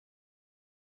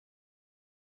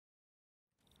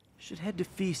Should head to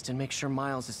Feast and make sure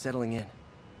Miles is settling in.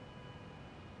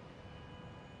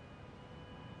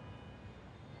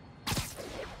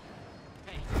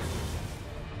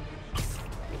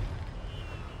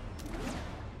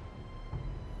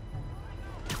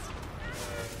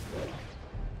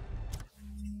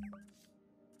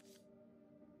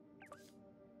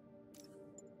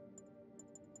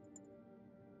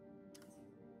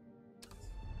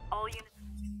 All units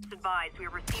advised, we are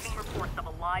receiving reports of a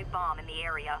live bomb in the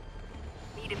area.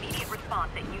 Need immediate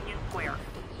response at Union Square.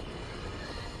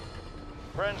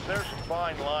 Friends, there's a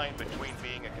fine line between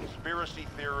being a conspiracy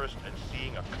theorist and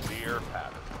seeing a clear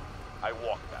pattern. I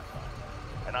walk that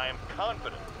line, and I am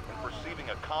confident in perceiving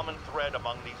a common thread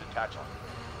among these attacks on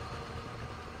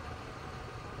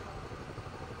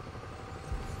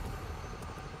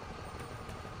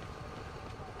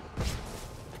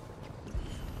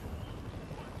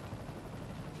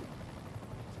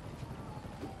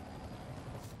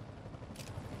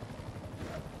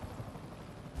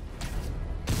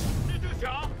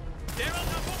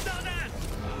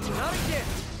Not again!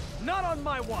 Not on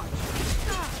my watch!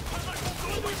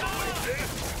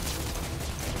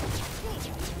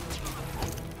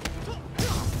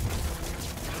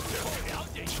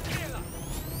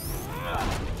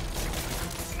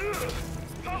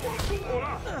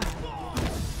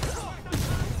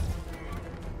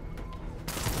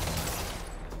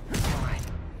 Alright,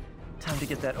 time to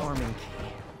get that arming key.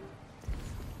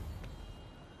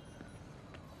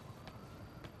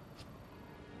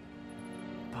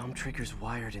 Bomb triggers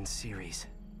wired in series.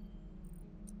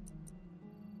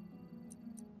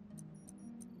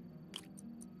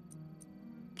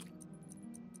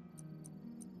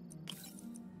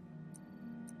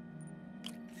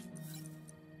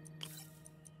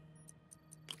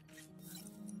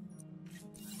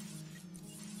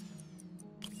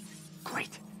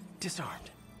 Great. Disarmed.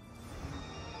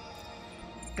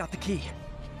 Got the key.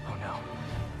 Oh no.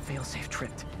 Failsafe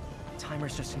tripped.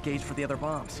 Timer's just engaged for the other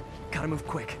bombs. Gotta move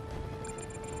quick.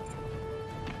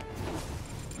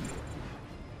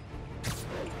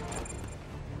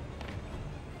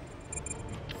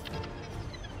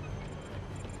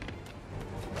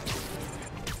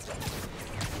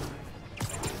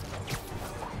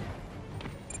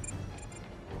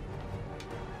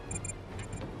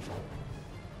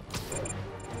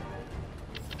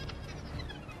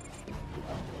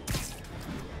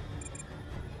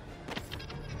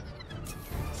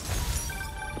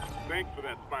 Thanks for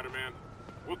that, Spider-Man.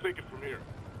 We'll take it from here.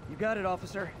 You got it,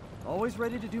 officer. Always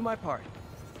ready to do my part.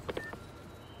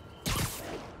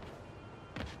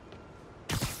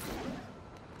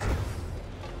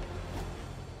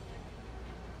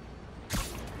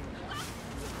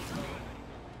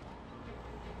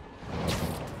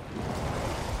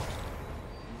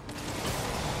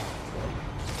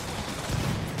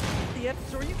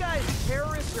 So are you guys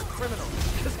terrorists or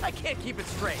criminals? Because I can't keep it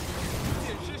straight.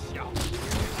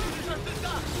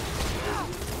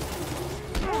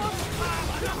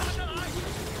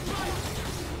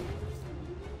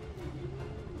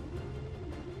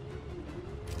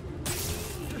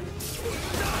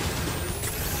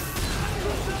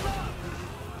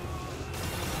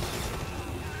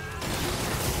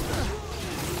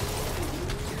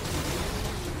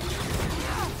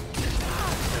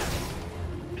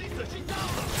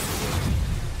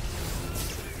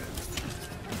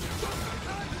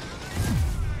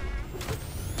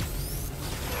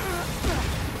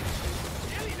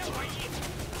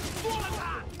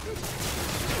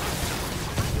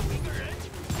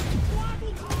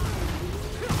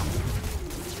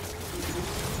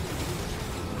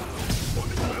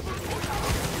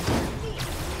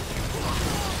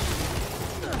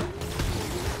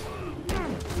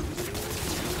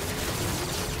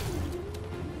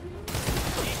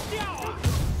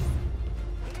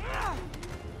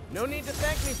 No need to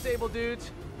thank me, Sable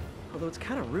dudes. Although it's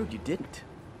kind of rude you didn't.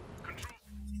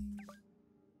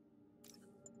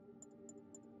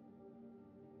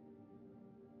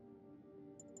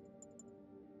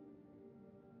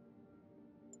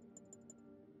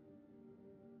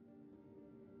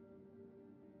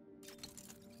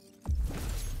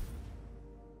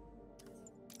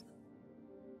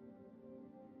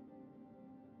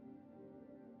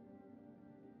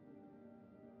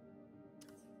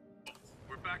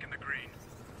 We're back in the green.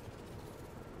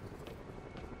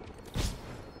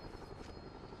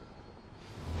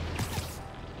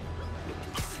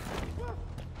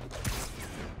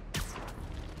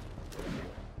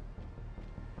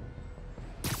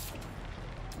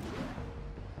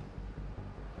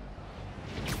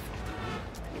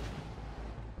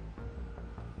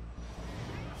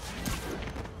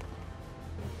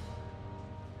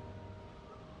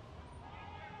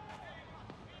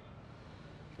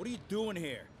 What are you doing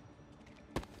here?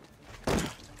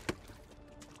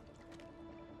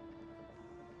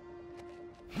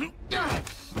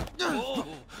 Oh,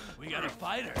 we got a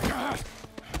fighter.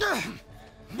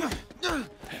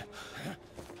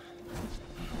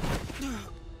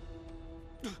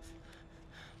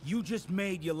 You just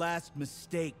made your last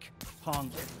mistake,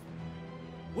 punk.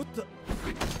 What the...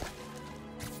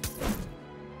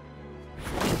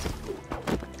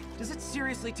 Does it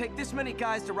seriously take this many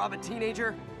guys to rob a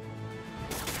teenager?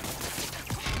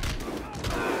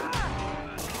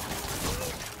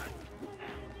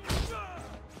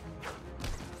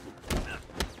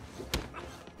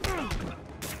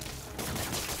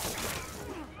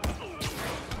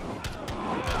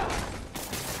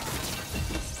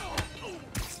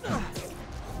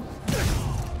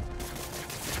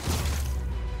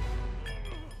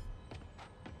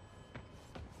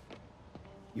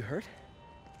 You hurt?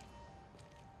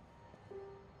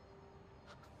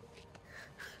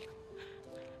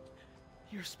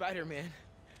 You're Spider-Man.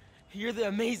 You're the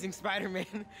amazing Spider-Man.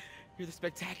 You're the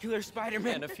spectacular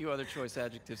Spider-Man. And a few other choice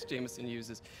adjectives Jameson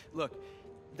uses. Look,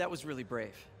 that was really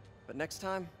brave. But next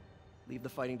time, leave the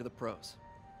fighting to the pros,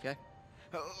 okay?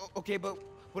 Okay, but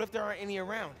what if there aren't any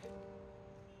around?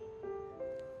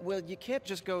 Well, you can't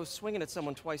just go swinging at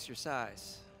someone twice your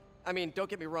size. I mean, don't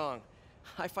get me wrong.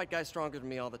 I fight guys stronger than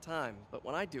me all the time, but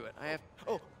when I do it, I have...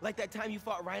 Oh, like that time you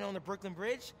fought Rhino on the Brooklyn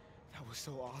Bridge? That was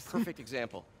so awesome. Perfect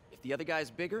example. If the other guy's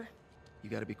bigger,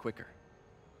 you gotta be quicker.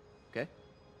 Okay?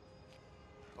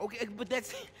 Okay, but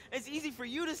that's easy for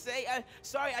you to say.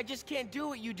 Sorry, I just can't do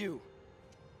what you do.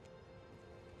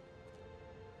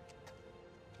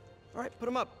 All right, put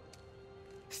him up.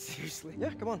 Seriously?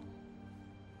 Yeah, come on.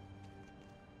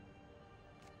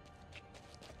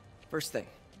 First thing,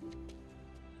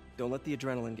 don't let the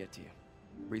adrenaline get to you.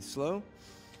 Breathe slow,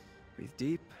 breathe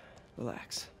deep,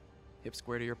 relax. Hip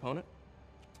square to your opponent.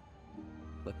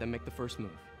 Let them make the first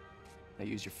move. Now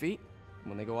use your feet, and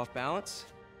when they go off balance,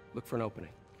 look for an opening.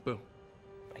 Boom.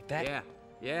 Like that?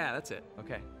 Yeah, that's it.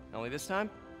 Okay, only this time,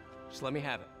 just let me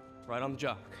have it. Right on the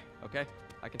jaw, okay?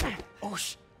 I can take it. Oh,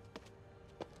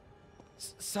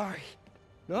 sorry.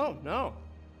 No.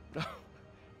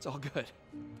 It's all good.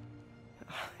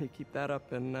 You keep that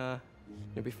up and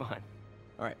you'll be fine.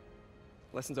 All right,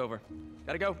 lesson's over.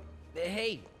 Gotta go.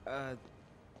 Hey,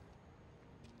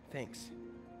 thanks.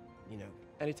 You know.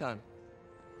 Anytime.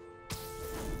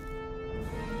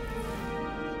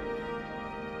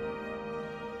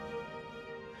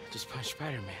 Just punch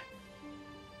Spider-Man.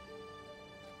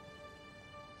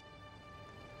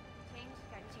 Change?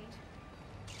 Got any change?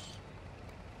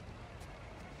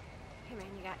 Hey man,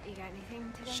 you got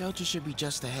anything today? Shelter should be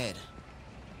just ahead.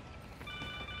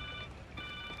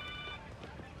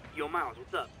 Yo, Miles,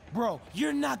 what's up? Bro,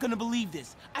 you're not gonna believe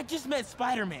this. I just met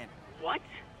Spider-Man. What?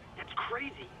 That's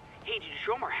crazy. Hey, did you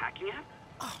show him our hacking app?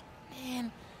 Oh,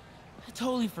 man. I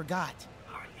totally forgot.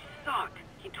 Oh, you suck.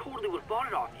 He totally would have bought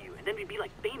it off you, and then we'd be,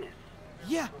 like, famous.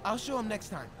 Yeah, I'll show him next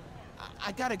time.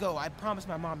 I gotta go. I promised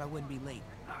my mom I wouldn't be late.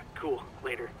 Cool.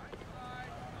 Later.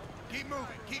 Keep moving,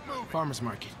 keep moving. Farmer's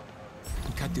market.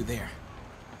 We cut through there.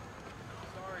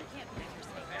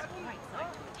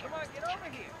 Come on, get over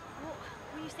here. Well,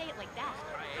 when you say it like that,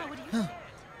 how would you say it?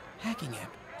 Hacking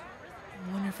app.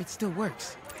 I wonder if it still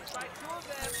works.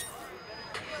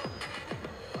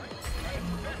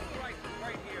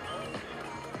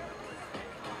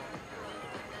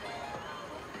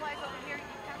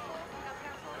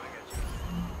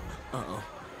 Uh-oh.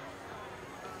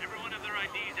 Everyone have their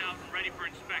IDs out and ready for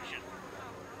inspection.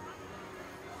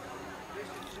 This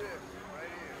is it, right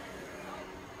here.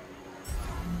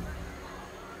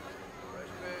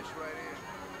 Fresh fish right here.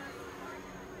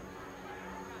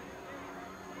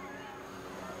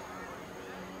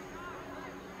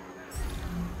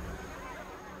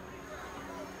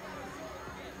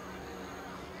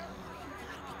 You gotta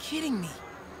be kidding me.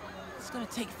 It's gonna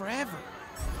take forever.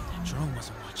 That drone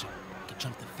wasn't watching. I could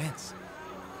jump the fence.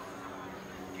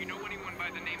 Do you know anyone by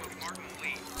the name of Martin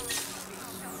Lee?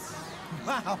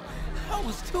 Wow, that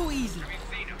was too easy. Have you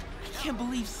seen him? I can't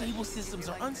believe Sable systems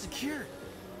are unsecured.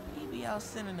 Maybe I'll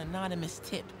send an anonymous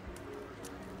tip.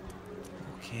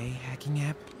 Okay, hacking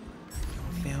app.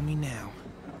 Don't fail me now.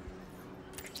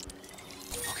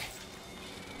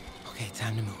 Okay,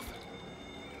 time to move.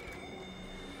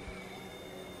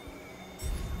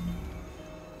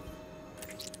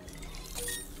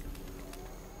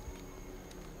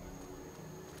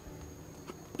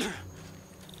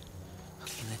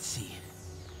 Okay, let's see.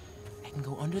 I can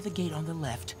go under the gate on the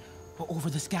left, or over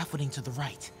the scaffolding to the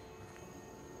right.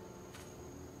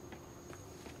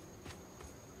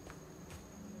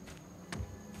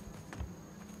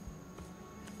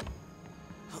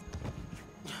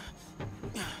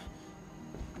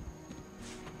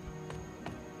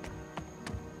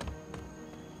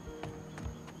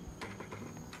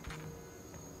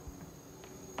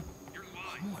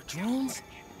 More drones?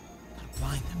 Gotta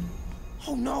blind them.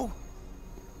 Oh no!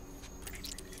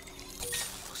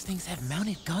 Those things have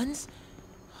mounted guns?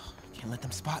 Can't let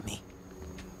them spot me.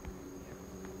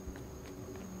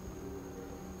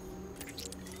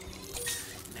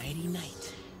 Nighty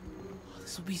night. Oh,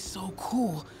 this would be so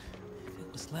cool if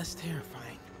it was less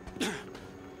terrifying. Come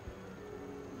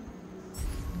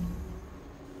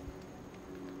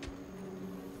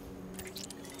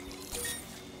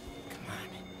on.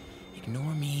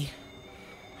 Ignore me.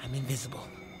 I'm invisible.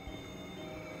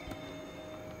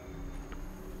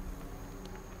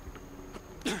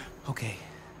 Okay.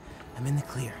 I'm in the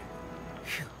clear.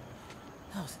 Phew.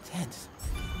 That was intense.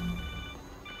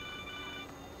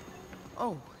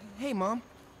 Oh, hey, Mom.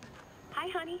 Hi,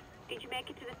 honey. Did you make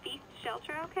it to the Feast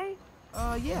shelter okay?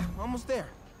 Yeah, almost there.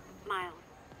 Miles,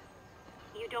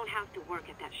 you don't have to work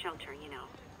at that shelter, you know.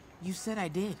 You said I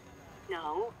did.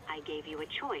 No, I gave you a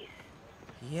choice.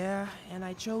 Yeah, and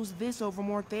I chose this over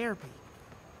more therapy.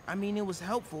 I mean, it was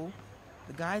helpful.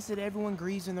 The guy said everyone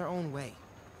grieves in their own way.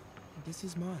 This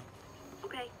is mine.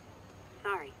 Okay.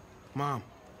 Sorry. Mom.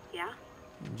 Yeah?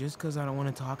 Just because I don't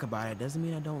want to talk about it doesn't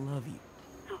mean I don't love you.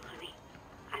 Oh, honey.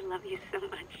 I love you so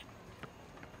much.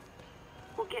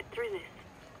 We'll get through this.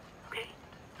 Okay?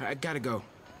 I gotta go.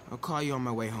 I'll call you on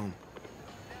my way home.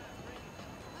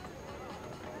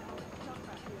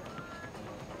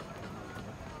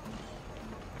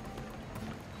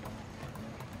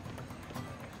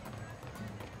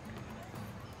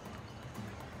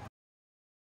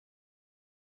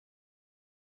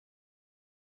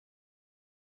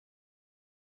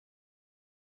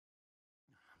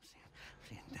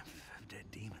 Dead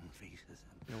demon faces.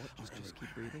 You know what? Just keep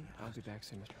breathing. I'll be back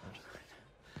soon, Mr.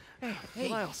 Hodges. Hey,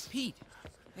 Miles. Pete.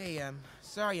 Hey,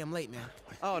 sorry I'm late, man.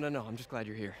 Oh, no. I'm just glad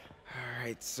you're here. All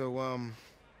right, so,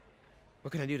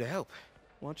 what can I do to help?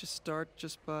 Why don't you start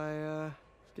just by,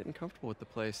 getting comfortable with the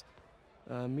place.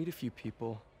 Meet a few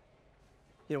people.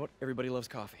 You know what? Everybody loves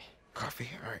coffee. Coffee?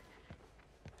 All right.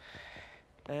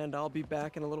 And I'll be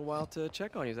back in a little while to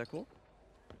check on you. Is that cool?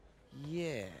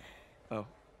 Yeah. Oh,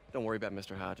 don't worry about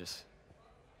Mr. Hodges.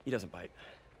 He doesn't bite.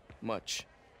 Much.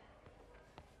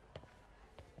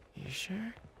 You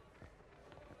sure?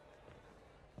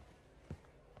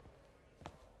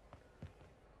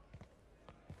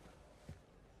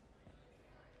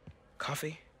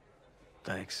 Coffee?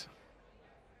 Thanks.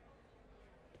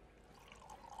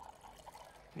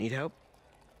 Need help?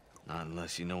 Not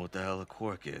unless you know what the hell a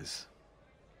quark is.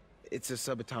 It's a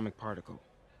subatomic particle.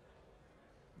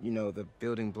 You know, the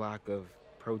building block of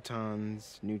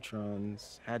protons,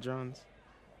 neutrons, hadrons.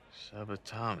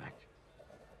 Subatomic.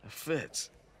 It fits.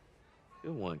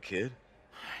 Good one, kid.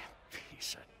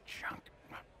 Piece of junk.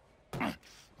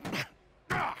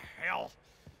 Ah, hell.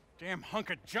 Damn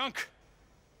hunk of junk.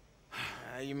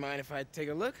 You mind if I take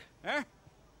a look? Huh?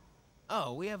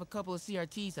 Oh, we have a couple of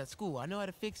CRTs at school. I know how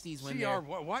to fix these when CR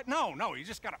what? No, you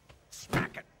just gotta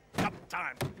smack it a couple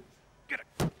times. Get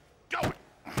it going.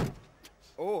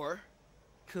 Or,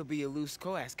 could be a loose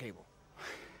coax cable.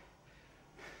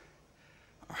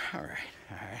 All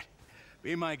right.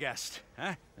 Be my guest,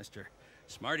 huh, Mr.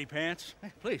 Smarty Pants?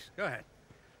 Hey, please, go ahead.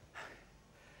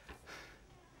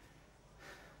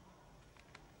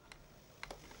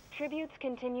 Tributes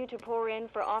continue to pour in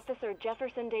for Officer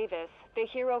Jefferson Davis, the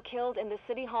hero killed in the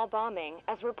City Hall bombing,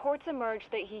 as reports emerge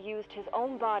that he used his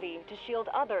own body to shield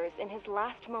others in his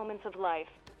last moments of life.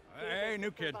 Hey,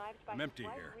 new kid. I'm empty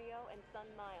here. Rio and son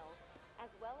Miles, as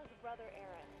well as brother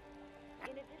Aaron.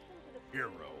 In addition to the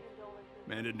Hero.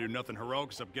 Man didn't do nothing heroic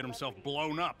except get himself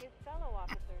blown up. his fellow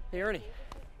officers. Hey, Ernie.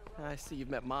 I see you've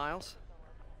met Miles.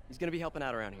 He's gonna be helping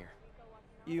out around here.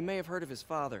 You may have heard of his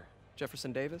father,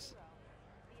 Jefferson Davis.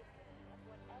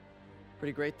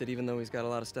 Pretty great that even though he's got a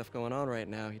lot of stuff going on right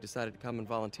now, he decided to come and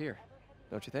volunteer.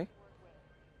 Don't you think?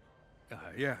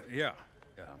 Yeah.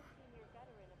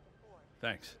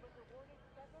 Thanks.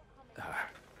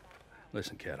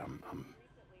 Listen, kid, I'm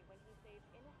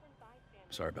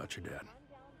sorry about your dad.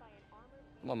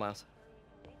 Come on, Miles.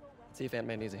 Let's see if Aunt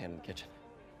May needs a hand in the kitchen.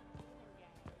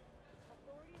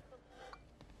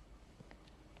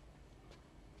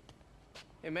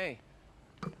 Hey, May.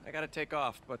 I gotta take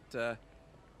off, but,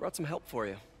 brought some help for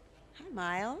you. Hi,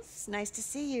 Miles. Nice to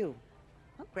see you.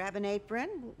 Well, grab an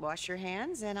apron, wash your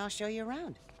hands, and I'll show you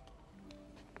around.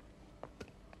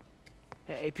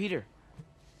 Hey, Peter.